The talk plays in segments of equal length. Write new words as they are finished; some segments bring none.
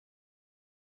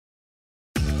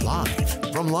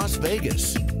from Las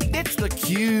Vegas, it's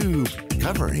theCUBE,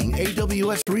 covering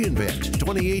AWS reInvent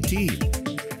 2018.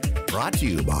 Brought to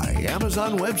you by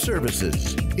Amazon Web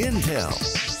Services, Intel,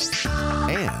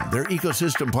 and their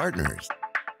ecosystem partners.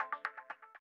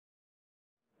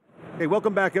 Hey,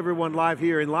 welcome back everyone, live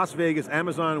here in Las Vegas,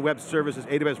 Amazon Web Services,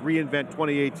 AWS reInvent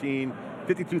 2018.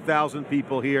 52,000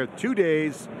 people here, 2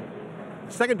 days,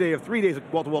 second day of 3 days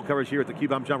of wall-to-wall coverage here at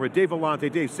theCUBE. I'm John Furrier Dave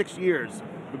Vellante. Dave, 6 years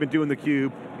we've been doing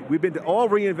theCUBE. We've been to all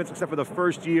reInvents except for the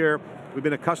first year. We've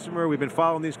been a customer, we've been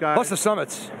following these guys. Plus the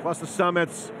summits. Plus the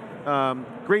summits.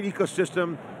 Great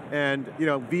ecosystem, and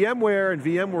VMware and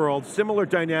VMworld, similar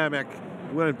dynamic.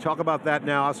 We're going to talk about that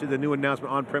now. Obviously the new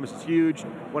announcement on-premise is huge.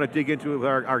 Want to dig into it with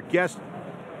our guest,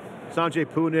 Sanjay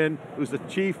Poonen, who's the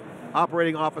Chief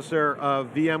Operating Officer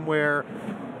of VMware.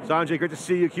 Sanjay, great to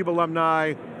see you, CUBE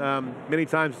alumni, many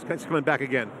times. Thanks for coming back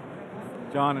again.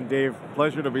 John and Dave,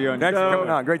 pleasure to be on. Thanks for coming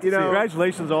on, great to see you.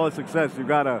 Congratulations on all the success. You've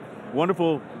got a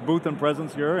wonderful booth and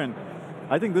presence here, and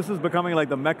I think this is becoming like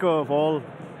the mecca of all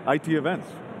IT events.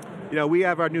 We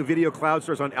have our new video cloud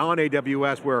source on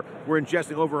AWS where we're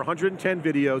ingesting over 110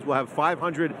 videos. We'll have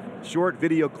 500 short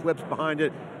video clips behind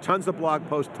it, tons of blog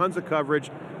posts, tons of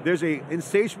coverage. There's an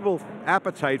insatiable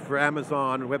appetite for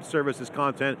Amazon Web Services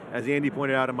content, as Andy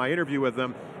pointed out in my interview with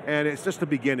them, and it's just the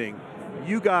beginning.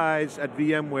 You guys at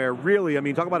VMware really,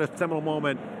 talk about a seminal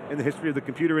moment in the history of the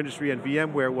computer industry and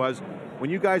VMware was when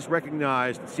you guys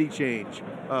recognized the sea change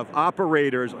of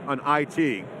operators on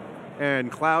IT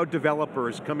and cloud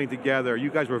developers coming together.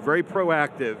 You guys were very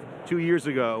proactive 2 years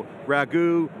ago.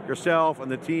 Raghu, yourself,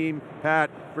 and the team, Pat,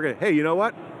 we're going, hey, you know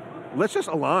what? Let's just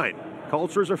align.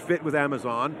 Cultures are fit with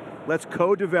Amazon. Let's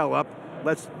co-develop.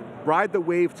 Let's ride the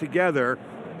wave together,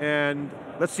 and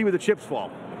let's see where the chips fall.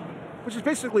 Which is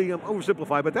basically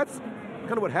oversimplified, but that's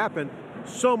kind of what happened.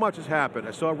 So much has happened.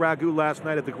 I saw Raghu last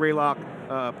night at the Greylock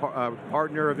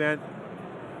partner event.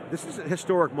 This is a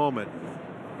historic moment.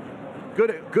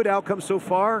 Good outcome so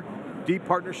far. Deep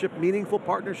partnership, meaningful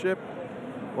partnership.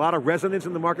 A lot of resonance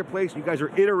in the marketplace. You guys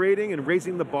are iterating and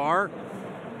raising the bar.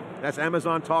 That's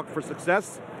Amazon talk for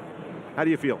success. How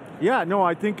do you feel? Yeah, no,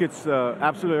 I think it's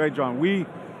absolutely right, John.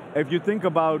 If you think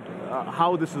about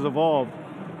how this has evolved,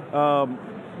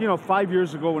 5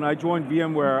 years ago when I joined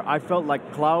VMware, I felt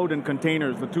like cloud and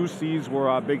containers, the two C's, were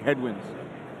our big headwinds.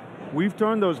 We've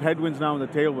turned those headwinds now into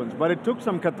tailwinds, but it took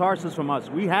some catharsis from us.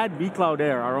 We had vCloud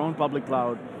Air, our own public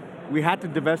cloud. We had to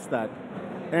divest that.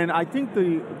 And I think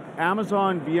the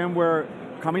Amazon VMware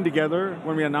coming together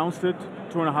when we announced it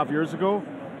 2.5 years ago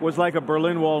was like a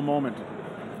Berlin Wall moment,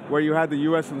 where you had the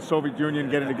US and Soviet Union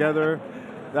getting together.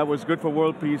 That was good for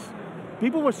world peace.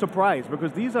 People were surprised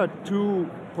because these are two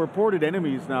purported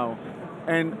enemies now,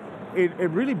 and it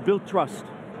really built trust.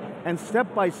 And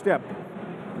step by step,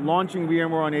 launching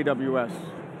VMware on AWS,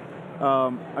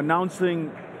 announcing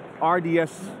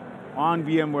RDS on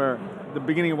VMware, the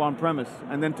beginning of on-premise,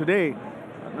 and then today,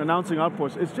 announcing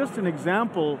Outposts. It's just an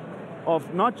example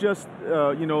of not just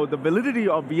the validity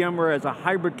of VMware as a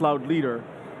hybrid cloud leader,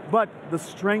 but the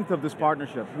strength of this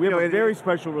partnership. We have a very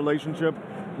special relationship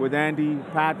with Andy,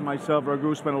 Pat, myself,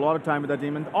 Raghu, spent a lot of time with that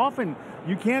team, and often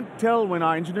you can't tell when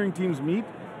our engineering teams meet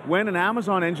when an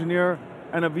Amazon engineer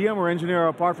and a VMware engineer are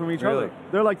apart from each other.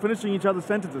 They're like finishing each other's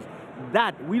sentences.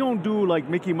 We don't do like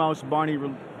Mickey Mouse, Barney,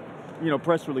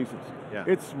 press releases. Yeah.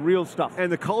 It's real stuff.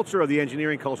 And the culture of the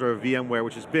engineering culture of VMware,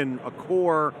 which has been a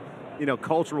core,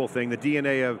 cultural thing, the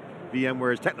DNA of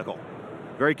VMware is technical.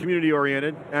 Very community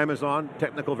oriented, Amazon,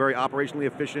 technical, very operationally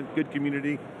efficient, good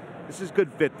community. This is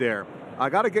good fit there. I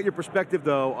got to get your perspective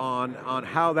though on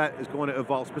how that is going to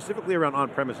evolve, specifically around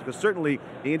on-premises, because certainly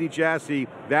Andy Jassy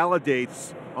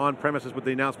validates on-premises with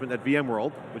the announcement at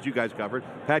VMworld, which you guys covered.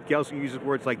 Pat Gelsinger uses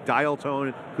words like dial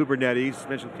tone, Kubernetes,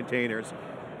 mentioned containers.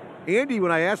 Andy,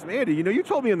 when I asked him, Andy, you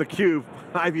told me in theCUBE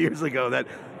 5 years ago that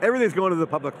everything's going to the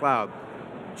public cloud.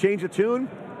 Change the tune?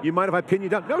 You mind if I pin you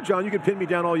down? No, John, you can pin me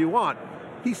down all you want.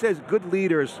 He says good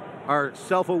leaders are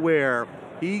self-aware.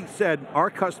 He said our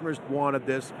customers wanted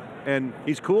this, and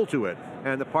he's cool to it.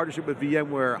 And the partnership with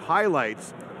VMware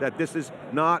highlights that this is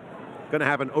not going to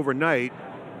happen overnight.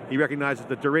 He recognizes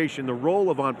the duration, the role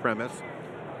of on-premise.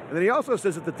 And then he also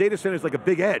says that the data center is like a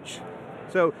big edge.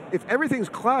 So if everything's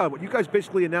cloud, what you guys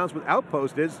basically announced with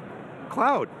Outpost is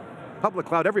cloud, public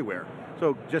cloud everywhere.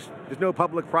 So there's no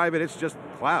public, private, it's just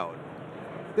cloud.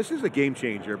 This is a game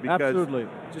changer because absolutely.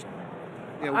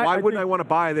 Why wouldn't I want to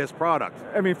buy this product?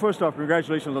 First off,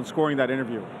 congratulations on scoring that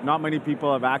interview. Not many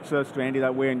people have access to Andy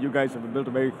that way, and you guys have built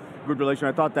a very good relation.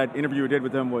 I thought that interview you did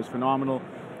with him was phenomenal.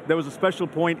 There was a special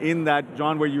point in that,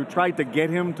 John, where you tried to get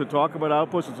him to talk about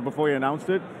Outposts before he announced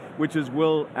it, which is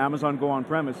will Amazon go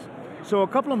on-premise? So a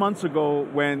couple of months ago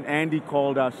when Andy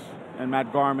called us and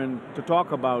Matt Garman to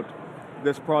talk about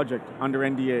this project under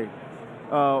NDA,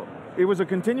 it was a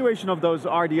continuation of those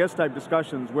RDS type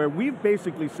discussions where we've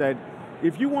basically said,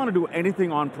 if you want to do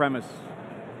anything on-premise,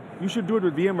 you should do it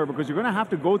with VMware because you're going to have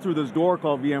to go through this door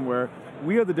called VMware.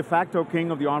 We are the de facto king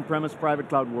of the on-premise private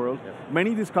cloud world. Yep.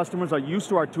 Many of these customers are used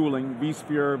to our tooling,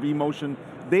 vSphere, vMotion.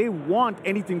 They want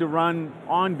anything to run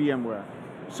on VMware.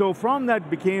 So from that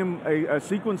became a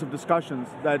sequence of discussions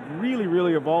that really,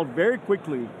 really evolved very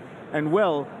quickly and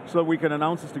well so that we can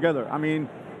announce this together. I mean,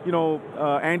 you know,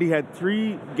 Andy had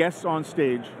 3 guests on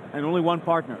stage and only 1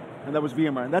 partner, and that was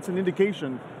VMware. And that's an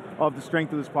indication of the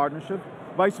strength of this partnership.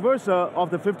 Vice versa, of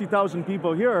the 50,000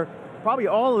 people here, probably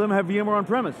all of them have VMware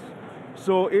on-premise.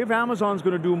 So if Amazon's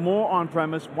going to do more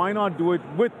on-premise, why not do it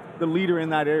with the leader in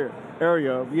that area,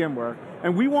 VMware?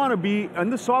 And we want to be, in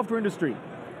the software industry,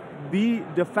 the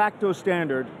de facto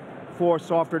standard for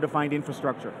software-defined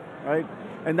infrastructure, right?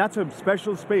 And that's a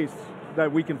special space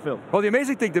that we can fill. Well, the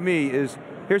amazing thing to me is,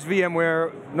 here's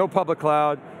VMware, no public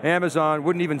cloud, Amazon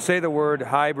wouldn't even say the word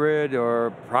hybrid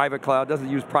or private cloud, doesn't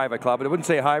use private cloud, but it wouldn't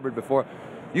say hybrid before.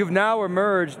 You've now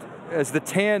emerged as the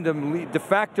tandem de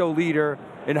facto leader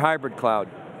in hybrid cloud,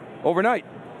 overnight,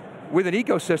 with an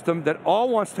ecosystem that all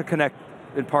wants to connect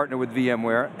and partner with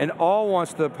VMware, and all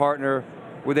wants to partner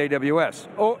with AWS.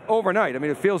 Overnight, I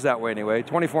mean, it feels that way anyway,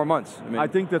 24 months. I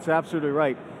think that's absolutely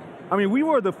right. I mean, we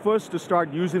were the first to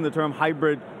start using the term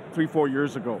hybrid 3-4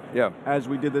 years ago. Yeah. As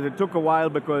we did it. It took a while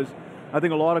because I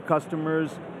think a lot of customers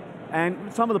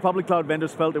and some of the public cloud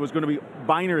vendors felt it was going to be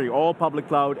binary, all public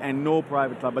cloud and no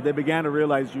private cloud, but they began to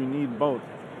realize you need both.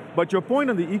 But your point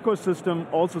on the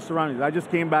ecosystem also surrounding it. I just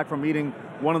came back from meeting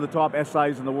one of the top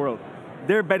SIs in the world.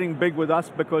 They're betting big with us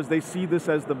because they see this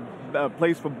as the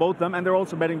place for both them, and they're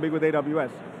also betting big with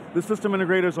AWS. The system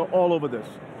integrators are all over this.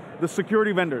 The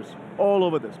security vendors, all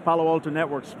over this. Palo Alto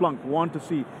Networks, Splunk, want to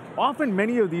see. Often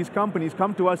many of these companies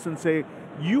come to us and say,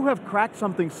 you have cracked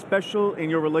something special in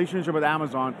your relationship with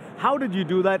Amazon. How did you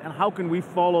do that, and how can we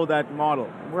follow that model?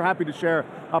 We're happy to share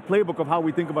a playbook of how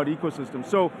we think about ecosystems.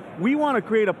 So we want to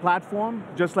create a platform,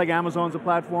 just like Amazon's a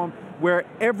platform, where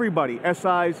everybody,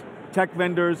 SIs, tech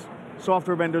vendors,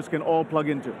 software vendors can all plug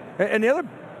into. And the other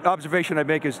observation I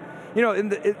make is, you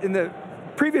know,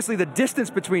 previously the distance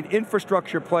between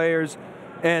infrastructure players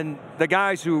and the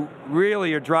guys who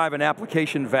really are driving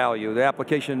application value, the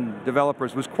application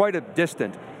developers, was quite a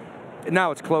distant. Now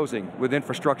it's closing with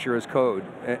infrastructure as code,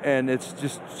 and it's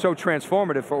just so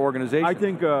transformative for organizations. I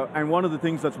think, and one of the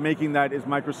things that's making that is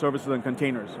microservices and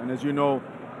containers. And as you know,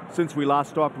 since we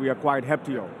last talked, we acquired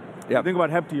Heptio. Yep. Think about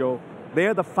Heptio, they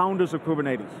are the founders of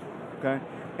Kubernetes, okay?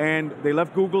 And they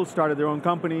left Google, started their own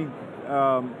company,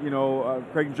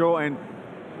 Craig and Joe, and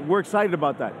we're excited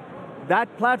about that.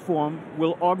 That platform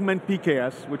will augment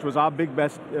PKS, which was our big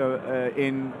bet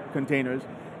in containers,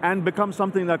 and become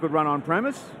something that could run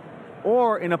on-premise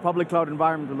or in a public cloud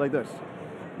environment like this.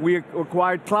 We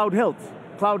acquired Cloud Health.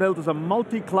 Cloud Health is a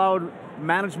multi-cloud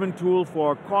management tool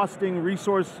for costing,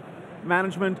 resource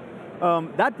management.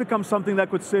 That becomes something that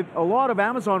could sit, a lot of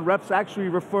Amazon reps actually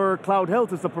refer Cloud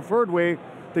Health as the preferred way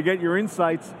to get your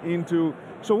insights into.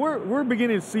 So we're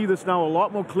beginning to see this now a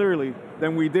lot more clearly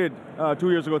than we did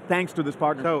 2 years ago, thanks to this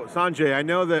partnership. So Sanjay, I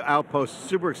know the Outpost,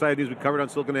 super excited news we covered on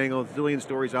SiliconANGLE, a zillion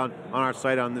stories on our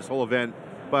site on this whole event,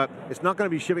 but it's not going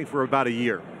to be shipping for about a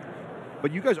year.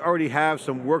 But you guys already have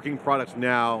some working products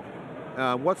now.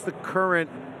 What's the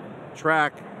current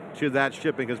track to that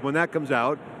shipping? Because when that comes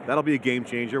out, that'll be a game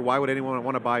changer. Why would anyone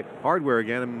want to buy hardware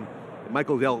again? And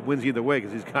Michael Dell wins either way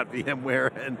because he's got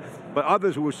VMware, but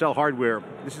others who will sell hardware,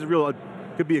 this is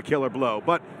could be a killer blow.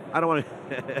 But I don't want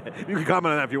to, you can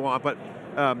comment on that if you want, but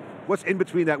what's in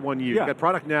between that 1 year? Yeah. You got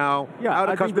product now, yeah,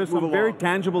 I think there's some very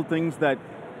tangible things that,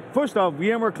 first off,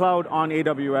 VMware Cloud on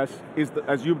AWS is,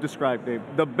 as you've described, Dave,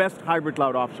 the best hybrid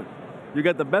cloud option. You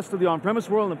get the best of the on-premise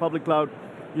world and the public cloud.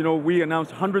 You know, we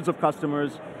announced hundreds of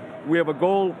customers. We have a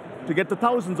goal to get to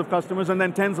thousands of customers and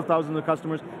then tens of thousands of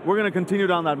customers. We're going to continue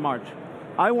down that march.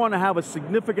 I want to have a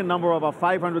significant number of our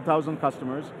 500,000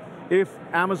 customers. If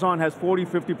Amazon has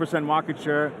 40-50% market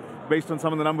share, based on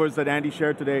some of the numbers that Andy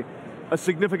shared today, a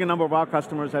significant number of our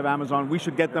customers have Amazon. We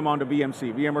should get them onto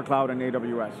VMC, VMware Cloud and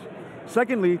AWS.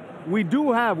 Secondly, we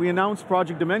announced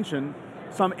Project Dimension,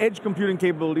 some edge computing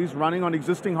capabilities running on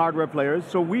existing hardware players,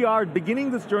 so we are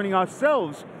beginning this journey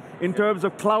ourselves in terms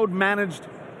of cloud-managed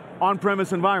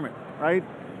on-premise environment, right?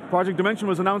 Project Dimension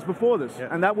was announced before this,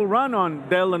 and that will run on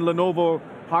Dell and Lenovo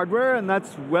hardware, and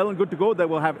that's well and good to go. That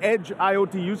will have edge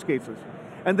IoT use cases.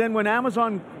 And then when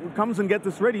Amazon comes and gets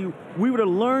this ready, we would have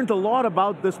learned a lot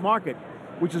about this market.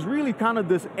 which is really kind of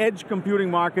this edge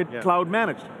computing market, cloud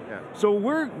managed. So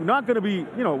we're not going to be,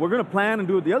 we're going to plan and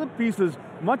do it. The other piece is,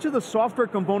 much of the software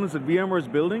components that VMware is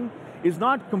building is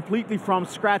not completely from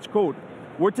scratch code.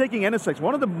 We're taking NSX.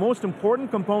 One of the most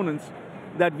important components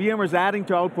that VMware is adding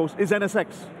to Outpost is NSX,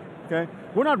 okay?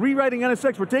 We're not rewriting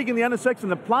NSX, we're taking the NSX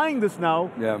and applying this now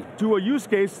to a use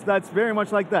case that's very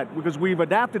much like that, because we've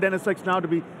adapted NSX now to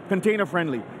be container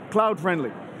friendly, cloud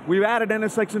friendly. We've added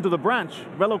NSX into the branch,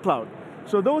 Velo Cloud.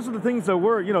 So those are the things that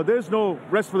we're, there's no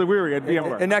rest for the weary at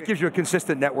VMware. And that gives you a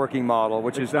consistent networking model,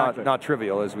 which is not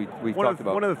trivial, as we talked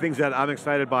about. One of the things that I'm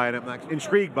excited by and I'm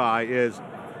intrigued by is,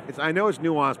 I know it's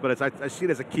nuanced, but I see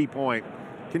it as a key point.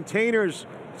 Containers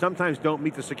sometimes don't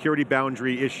meet the security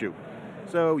boundary issue.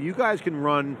 So you guys can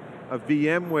run a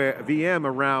VM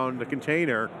around a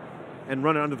container and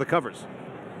run it under the covers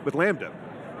with Lambda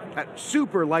at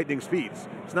super lightning speeds.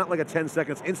 It's not like a 10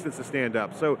 seconds instance to stand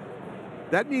up. So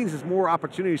that means there's more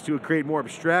opportunities to create more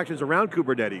abstractions around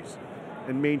Kubernetes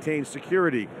and maintain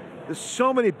security. There's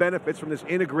so many benefits from this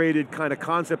integrated kind of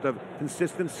concept of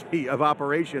consistency of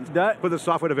operations for the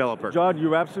software developer. John,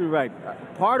 you're absolutely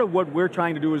right. Part of what we're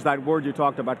trying to do is that word you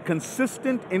talked about,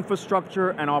 consistent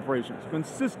infrastructure and operations.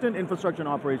 Consistent infrastructure and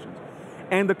operations.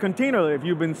 And the container, if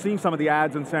you've been seeing some of the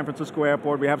ads in San Francisco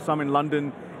Airport, we have some in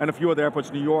London and a few other airports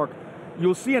in New York,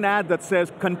 you'll see an ad that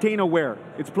says container-ware.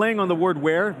 It's playing on the word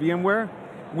ware, VMware.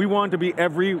 We want to be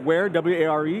everywhere,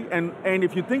 W-A-R-E, and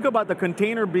if you think about the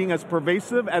container being as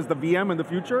pervasive as the VM in the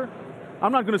future,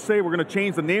 I'm not going to say we're going to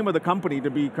change the name of the company to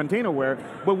be Containerware,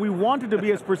 but we want it to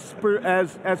be as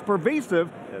pervasive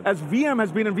as VM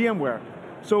has been in VMware.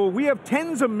 So we have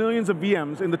tens of millions of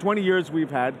VMs in the 20 years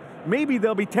we've had. Maybe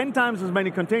there'll be 10 times as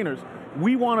many containers.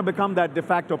 We want to become that de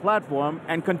facto platform,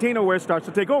 and Containerware starts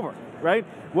to take over, right?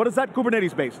 What is that?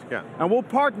 Kubernetes based. And we'll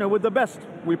partner with the best.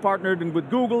 We partnered with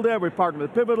Google there, we partnered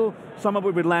with Pivotal, some of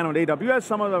it would land on AWS,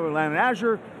 some of it would land on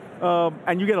Azure,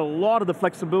 and you get a lot of the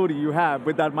flexibility you have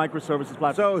with that microservices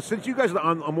platform. So since you guys are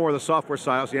on more of the software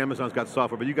side, obviously Amazon's got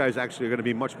software, but you guys actually are going to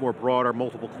be much more broader,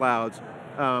 multiple clouds.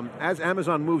 As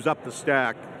Amazon moves up the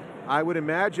stack, I would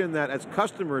imagine that as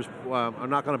customers are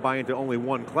not going to buy into only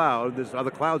one cloud, there's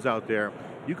other clouds out there,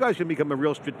 you guys can become a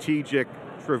real strategic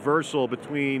traversal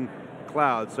between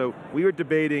clouds. So we were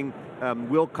debating,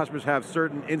 will customers have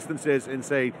certain instances in,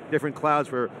 say, different clouds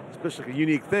for specific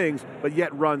unique things, but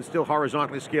yet run still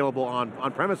horizontally scalable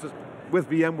on premises with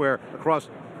VMware across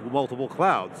multiple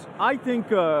clouds? I think,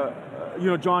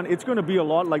 John, it's going to be a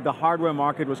lot like the hardware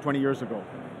market was 20 years ago.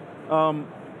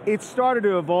 It started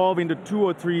to evolve into 2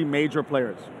 or 3 major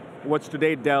players. What's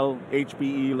today Dell,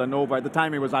 HPE, Lenovo. At the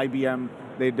time it was IBM,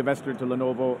 they divested to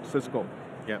Lenovo, Cisco.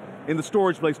 In the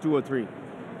storage place, 2 or 3.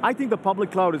 I think the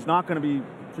public cloud is not going to be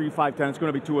 3, 5, 10, it's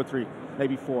going to be 2 or 3,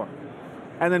 maybe 4.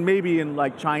 And then maybe in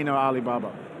like China,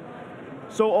 Alibaba.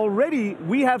 So already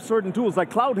we have certain tools, like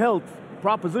Cloud Health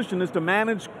proposition is to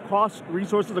manage cost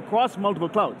resources across multiple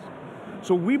clouds.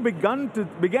 So we began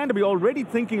to be already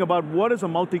thinking about what does a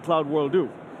multi-cloud world do.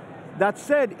 That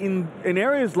said, in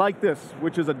areas like this,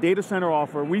 which is a data center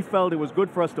offer, we felt it was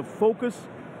good for us to focus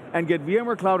and get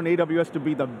VMware Cloud and AWS to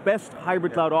be the best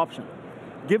hybrid cloud option.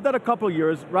 Give that a couple of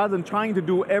years rather than trying to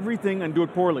do everything and do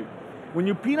it poorly. When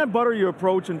you peanut butter your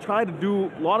approach and try to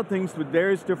do a lot of things with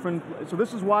various different, so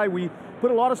this is why we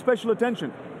put a lot of special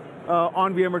attention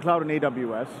on VMware Cloud and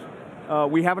AWS.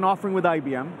 We have an offering with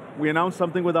IBM. We announced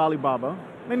something with Alibaba.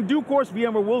 In due course,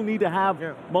 VMware will need to have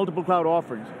multiple cloud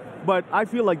offerings. But I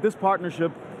feel like this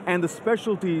partnership and the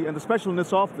specialty and the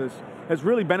specialness of this has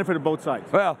really benefited both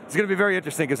sides. Well, it's going to be very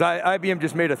interesting because IBM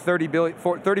just made a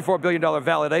 $34 billion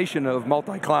validation of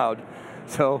multi-cloud.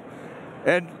 So,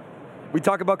 and we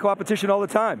talk about competition all the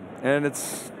time, and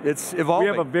it's evolving.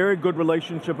 We have a very good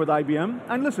relationship with IBM,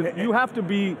 and listen, you have to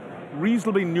be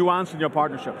reasonably nuanced in your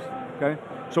partnerships, okay?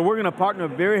 So we're going to partner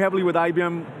very heavily with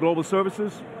IBM Global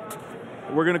Services.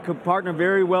 We're going to partner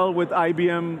very well with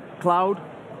IBM Cloud.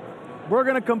 We're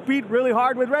going to compete really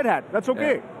hard with Red Hat. That's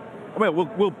okay. I mean,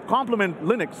 we'll complement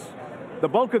Linux. The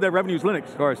bulk of their revenue is Linux.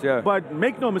 Of course, yeah. But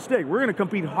make no mistake, we're going to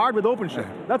compete hard with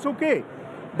OpenShift. That's okay.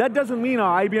 That doesn't mean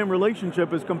our IBM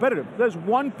relationship is competitive. There's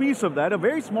one piece of that, a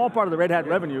very small part of the Red Hat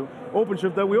revenue,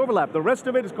 OpenShift, that we overlap. The rest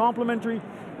of it is complementary.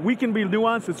 We can be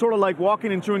nuanced. It's sort of like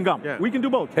walking and chewing gum. We can do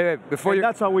both. Hey,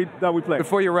 that's how we play.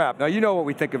 Before you wrap, now you know what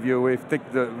we think of you. We think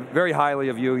very highly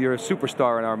of you. You're a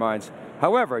superstar in our minds.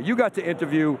 However, you got to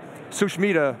interview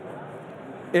Sushmita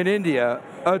in India,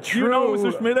 a true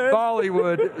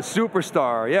Bollywood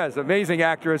superstar. Yes, amazing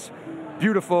actress,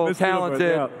 beautiful,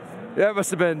 talented. That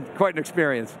must have been quite an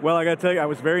experience. Well, I got to tell you, I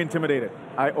was very intimidated.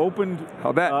 I opened,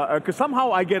 I'll bet. because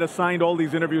somehow I get assigned all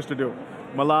these interviews to do.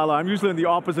 Malala. I'm usually on the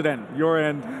opposite end, your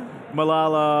end,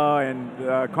 Malala and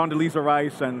Condoleezza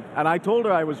Rice, and I told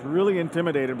her I was really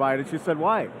intimidated by it, and she said,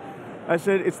 why? I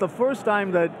said, it's the first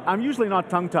time that, I'm usually not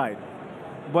tongue-tied,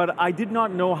 but I did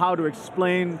not know how to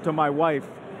explain to my wife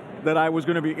that I was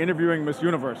going to be interviewing Miss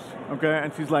Universe, okay?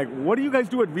 And she's like, what do you guys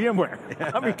do at VMware?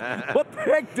 I mean, what the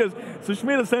heck does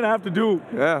Sushmita Sen have to do?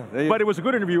 Yeah, but it was a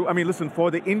good interview. I mean, listen,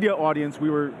 for the India audience, we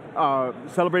were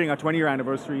celebrating our 20-year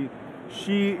anniversary.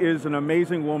 She is an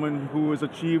amazing woman who has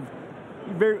achieved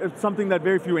something that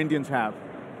very few Indians have.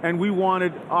 And we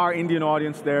wanted our Indian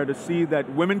audience there to see that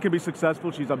women can be successful.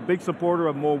 She's a big supporter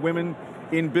of more women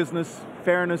in business,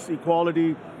 fairness,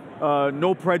 equality,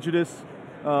 no prejudice,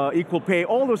 equal pay,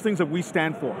 all those things that we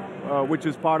stand for, which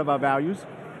is part of our values.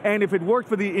 And if it worked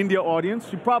for the India audience,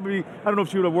 she probably, I don't know if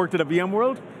she would have worked at a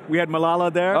VMworld. We had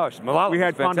Malala there. Oh, Malala, we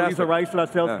had Condoleezza Rice at our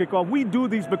sales kickoff. We do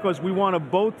these because we want to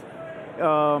both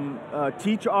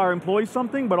teach our employees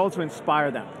something, but also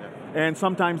inspire them. And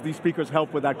sometimes these speakers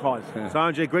help with that cause. Yeah.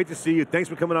 Sanjay, great to see you. Thanks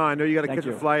for coming on. I know you got to catch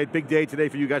a flight. Big day today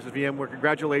for you guys at VMware.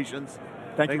 Congratulations.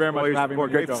 Thank you very much for having me.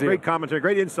 Great commentary,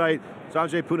 great insight.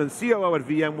 Sanjay Poonen, COO at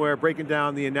VMware, breaking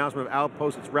down the announcement of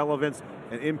Outpost, its relevance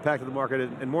and impact of the market,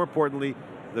 and more importantly,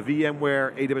 the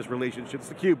VMware AWS relationship. It's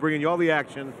theCUBE, bringing you all the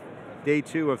action. Day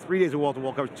 2 of 3 days of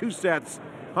wall-to-wall coverage, 2 sets,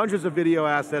 hundreds of video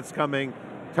assets coming,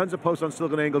 tons of posts on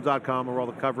SiliconANGLE.com where all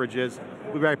the coverage is.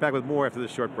 We'll be right back with more after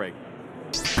this short break.